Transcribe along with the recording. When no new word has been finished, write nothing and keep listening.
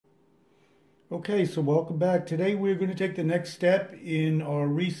Okay, so welcome back. Today we're going to take the next step in our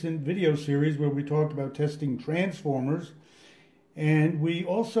recent video series where we talked about testing transformers. And we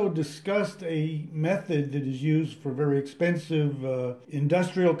also discussed a method that is used for very expensive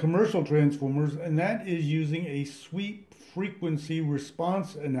industrial commercial transformers, and that is using a sweep frequency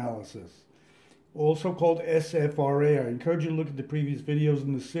response analysis, also called SFRA. I encourage you to look at the previous videos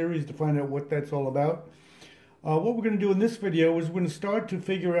in the series to find out what that's all about. What we're going to do in this video is we're going to start to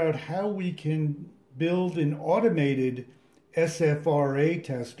figure out how we can build an automated SFRA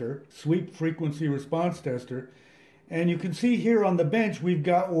tester, sweep frequency response tester. And you can see here on the bench we've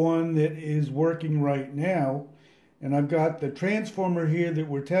got one that is working right now. And I've got the transformer here that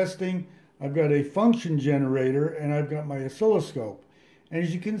we're testing. I've got a function generator and I've got my oscilloscope. And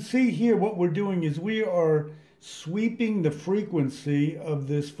as you can see here, what we're doing is we are sweeping the frequency of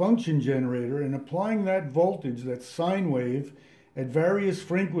this function generator and applying that voltage, that sine wave, at various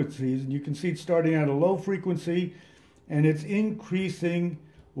frequencies. And you can see it's starting at a low frequency and it's increasing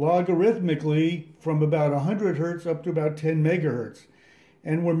logarithmically from about 100 hertz up to about 10 megahertz.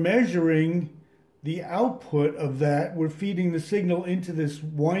 And we're measuring the output of that. We're feeding the signal into this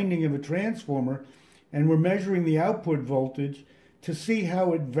winding of a transformer and we're measuring the output voltage to see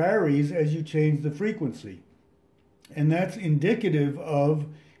how it varies as you change the frequency. And that's indicative of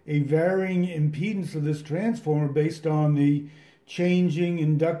a varying impedance of this transformer based on the changing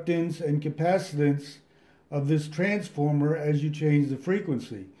inductance and capacitance of this transformer as you change the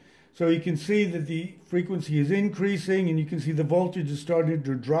frequency. So you can see that the frequency is increasing and you can see the voltage is starting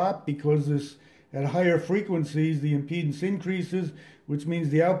to drop because at higher frequencies the impedance increases, which means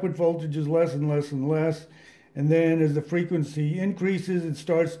the output voltage is less and less and less. And then as the frequency increases, it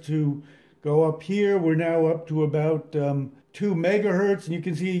starts to go up here. We're now up to about 2 megahertz, and you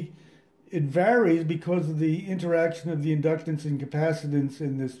can see it varies because of the interaction of the inductance and capacitance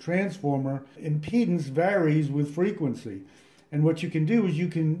in this transformer. Impedance varies with frequency. And what you can do is you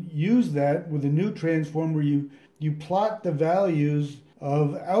can use that with a new transformer. You plot the values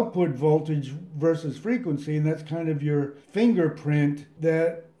of output voltage versus frequency, and that's kind of your fingerprint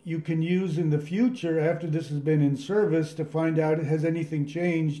that you can use in the future after this has been in service to find out has anything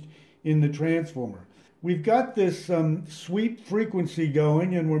changed in the transformer. We've got this sweep frequency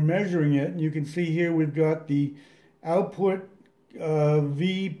going and we're measuring it, and you can see here we've got the output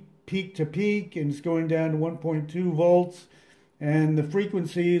V peak to peak, and it's going down to 1.2 volts, and the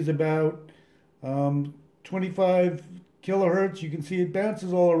frequency is about 25 kilohertz. You can see it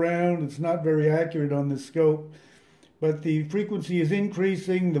bounces all around. It's not very accurate on this scope, but the frequency is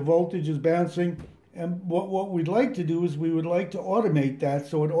increasing, the voltage is bouncing. And what we'd like to do is we would like to automate that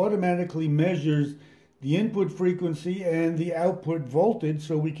so it automatically measures the input frequency and the output voltage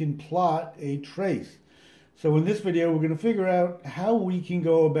so we can plot a trace. So in this video, we're going to figure out how we can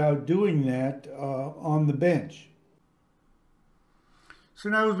go about doing that on the bench. So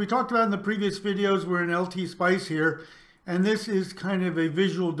now, as we talked about in the previous videos, we're in LT-SPICE here, and this is kind of a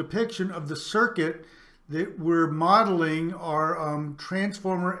visual depiction of the circuit that we're modeling our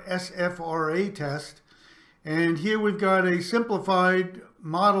transformer SFRA test. And here we've got a simplified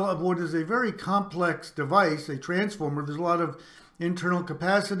model of what is a very complex device, a transformer. There's a lot of internal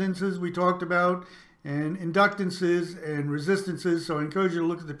capacitances we talked about, and inductances and resistances, so I encourage you to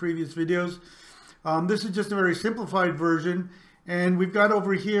look at the previous videos. This is just a very simplified version, and we've got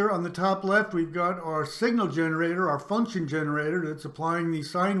over here on the top left, we've got our signal generator, our function generator that's applying the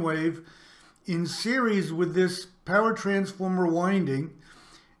sine wave in series with this power transformer winding,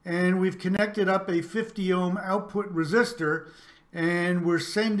 and we've connected up a 50 ohm output resistor, and we're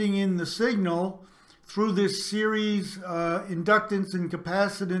sending in the signal through this series inductance and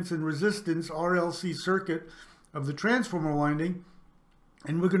capacitance and resistance RLC circuit of the transformer winding,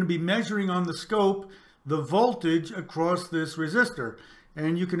 and we're going to be measuring on the scope the voltage across this resistor.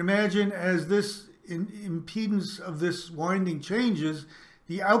 And you can imagine as this impedance of this winding changes,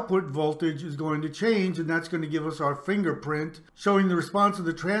 the output voltage is going to change, and that's going to give us our fingerprint showing the response of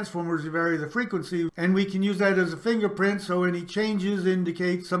the transformer as we vary the frequency, and we can use that as a fingerprint so any changes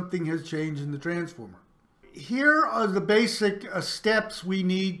indicate something has changed in the transformer. Here are the basic steps we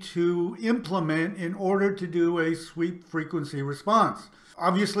need to implement in order to do a sweep frequency response.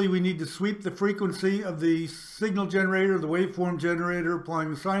 Obviously, we need to sweep the frequency of the signal generator, the waveform generator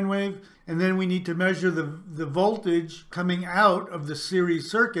applying the sine wave, and then we need to measure the voltage coming out of the series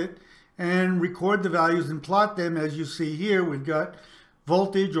circuit and record the values and plot them. As you see here, we've got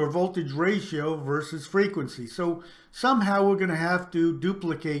voltage or voltage ratio versus frequency. So somehow we're going to have to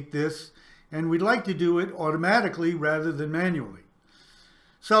duplicate this, and we'd like to do it automatically rather than manually.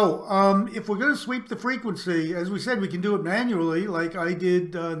 So if we're going to sweep the frequency, as we said, we can do it manually like I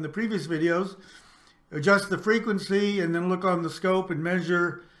did in the previous videos. Adjust the frequency and then look on the scope and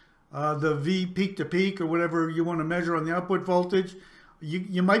measure the V peak to peak or whatever you want to measure on the output voltage.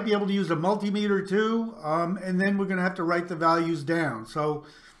 You might be able to use a multimeter too, and then we're going to have to write the values down. So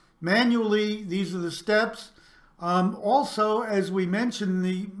manually, these are the steps. Also, as we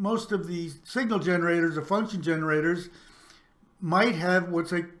mentioned, most of the signal generators or function generators might have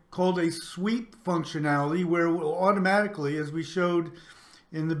what's called a sweep functionality, where it will automatically, as we showed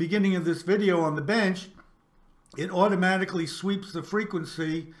in the beginning of this video on the bench, it automatically sweeps the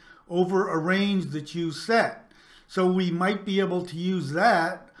frequency over a range that you set. So we might be able to use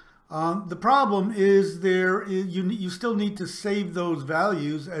that. The problem is you still need to save those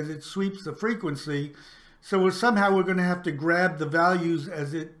values as it sweeps the frequency. So somehow we're going to have to grab the values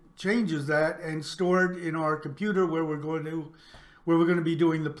as it changes that and store it in our computer where we're going to be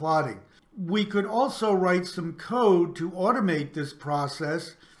doing the plotting. We could also write some code to automate this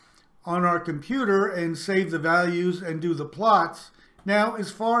process on our computer and save the values and do the plots. Now, as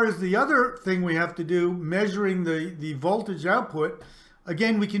far as the other thing we have to do, measuring the voltage output,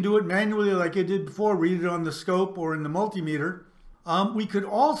 again, we can do it manually like I did before, read it on the scope or in the multimeter. We could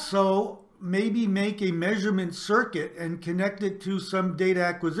also maybe make a measurement circuit and connect it to some data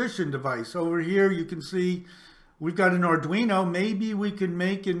acquisition device. Over here, you can see we've got an Arduino. Maybe we can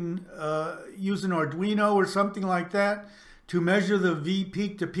make use an Arduino or something like that to measure the V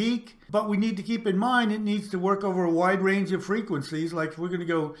peak to peak. But we need to keep in mind it needs to work over a wide range of frequencies. Like if we're going to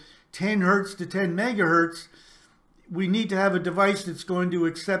go 10 hertz to 10 megahertz, we need to have a device that's going to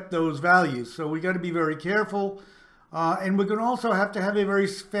accept those values. So we got to be very careful. And we're going to also have to have a very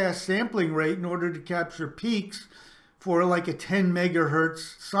fast sampling rate in order to capture peaks for like a 10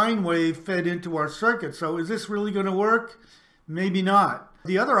 megahertz sine wave fed into our circuit. So is this really going to work? Maybe not.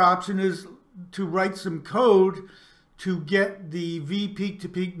 The other option is to write some code to get the V peak to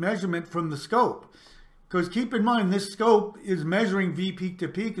peak measurement from the scope. Because keep in mind, this scope is measuring V peak to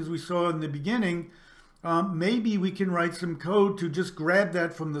peak as we saw in the beginning. Maybe we can write some code to just grab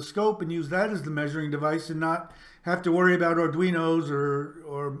that from the scope and use that as the measuring device and not have to worry about Arduinos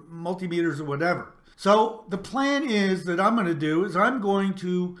or multimeters or whatever. So the plan is that I'm going to do is I'm going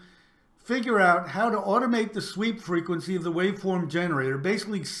to figure out how to automate the sweep frequency of the waveform generator,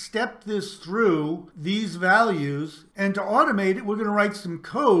 basically step this through these values, and to automate it, we're going to write some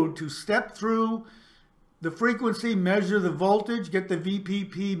code to step through the frequency, measure the voltage, get the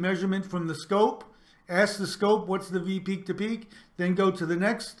VPP measurement from the scope, ask the scope what's the V peak to peak, then go to the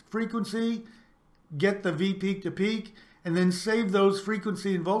next frequency, get the V peak to peak, and then save those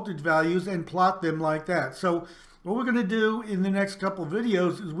frequency and voltage values and plot them like that. So what we're going to do in the next couple of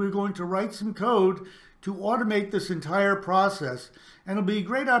videos is we're going to write some code to automate this entire process. And it'll be a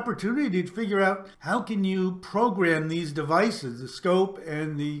great opportunity to figure out how can you program these devices, the scope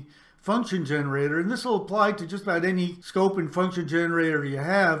and the function generator. And this will apply to just about any scope and function generator you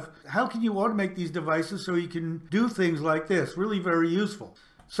have. How can you automate these devices so you can do things like this? Really very useful.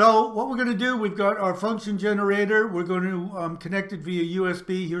 So what we're going to do, we've got our function generator. We're going to connect it via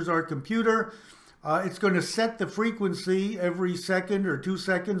USB. Here's our computer. It's going to set the frequency every second or 2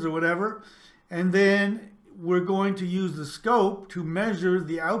 seconds or whatever. And then we're going to use the scope to measure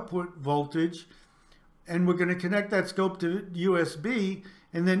the output voltage. And we're going to connect that scope to USB.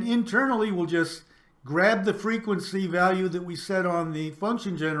 And then internally, we'll just grab the frequency value that we set on the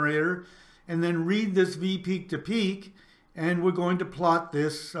function generator and then read this V peak to peak. And we're going to plot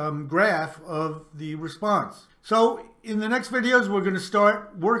this graph of the response. So in the next videos, we're going to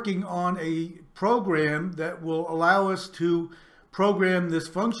start working on a program that will allow us to program this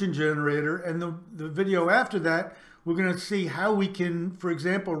function generator. And the video after that, we're going to see how we can, for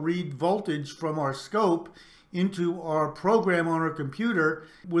example, read voltage from our scope into our program on our computer.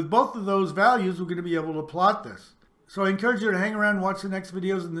 With both of those values, we're going to be able to plot this. So I encourage you to hang around and watch the next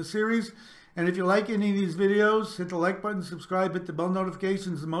videos in the series. And if you like any of these videos, hit the like button, subscribe, hit the bell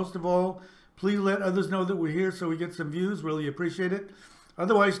notifications, and most of all, please let others know that we're here so we get some views. Really appreciate it.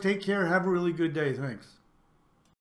 Otherwise, take care. Have a really good day. Thanks.